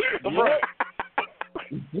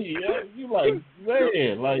 Yeah, you like,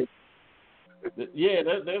 man, like, yeah,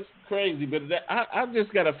 that's crazy. But I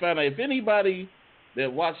just gotta find out if anybody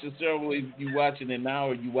that watched the show, if you watching it now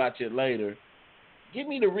or you watch it later, give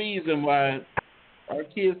me the reason why our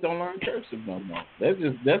kids don't learn cursive no more.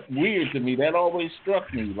 That's weird to me. That always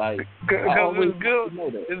struck me. Like, because it's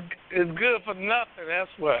good for nothing.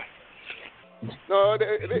 That's why. No,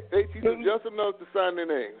 they teach them just enough to sign their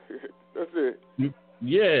name. That's it.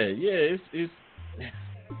 Yeah. It's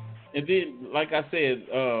and then, like I said,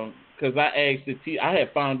 because I asked the teacher, I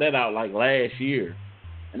had found that out like last year,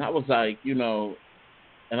 and I was like, and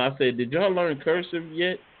I said, did y'all learn cursive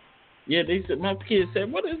yet? Yeah, they said, my kids said,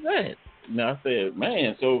 what is that? And I said,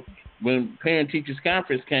 man, so when parent-teachers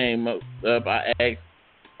conference came up, I asked,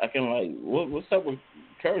 I kind of like, what's up with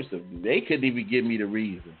cursive? They couldn't even give me the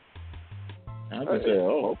reason. I just said,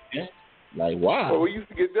 oh, okay. Like, wow. Well, we used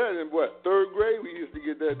to get that in, what, third grade? We used to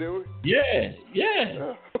get that, didn't we?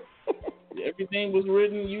 Yeah. Everything was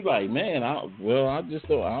written. You like, man, I don't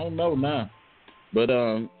know now. But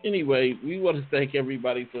anyway, we want to thank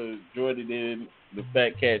everybody for joining in the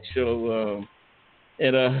Fat Cat Show.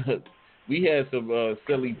 And we had some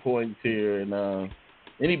silly points here. And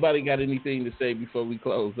anybody got anything to say before we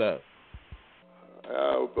close out?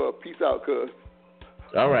 Peace out, cuz.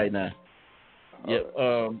 All right, now. Yep.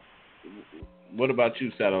 What about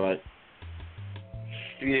you, Satellite?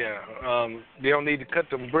 Yeah, they don't need to cut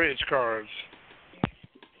them bridge cards.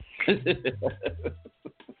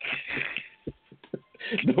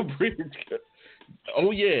 No bridge cards.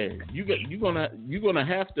 Oh yeah, you're gonna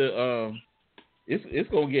have to. It's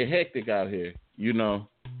gonna get hectic out here.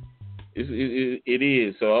 It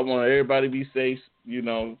is. So I want everybody to be safe.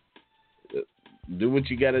 Do what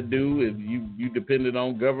you got to do. If you dependent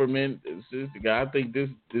on government, I think this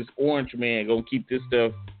orange man gonna keep this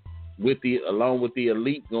stuff along with the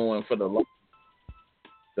elite going for the long.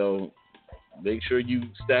 So make sure you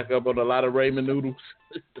stack up on a lot of ramen noodles,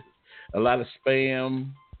 a lot of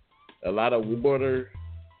Spam, a lot of water,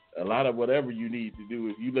 a lot of whatever you need to do.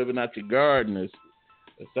 If you living out your garden or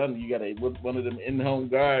something, you got to one of them in-home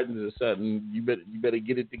gardens or something. You better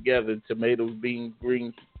get it together. Tomatoes, beans,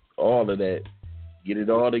 greens, all of that. Get it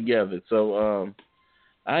all together. So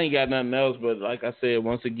I ain't got nothing else, but like I said,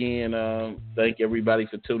 once again, thank everybody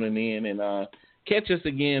for tuning in, and catch us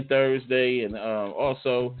again Thursday. And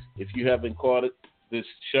also, if you haven't caught this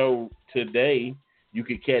show today, you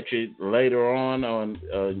can catch it later on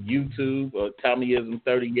YouTube or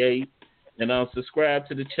Tommyism38, and subscribe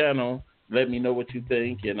to the channel. Let me know what you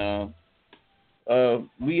think, and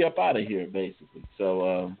we up out of here basically.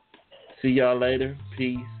 So see y'all later.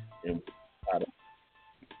 Peace and out of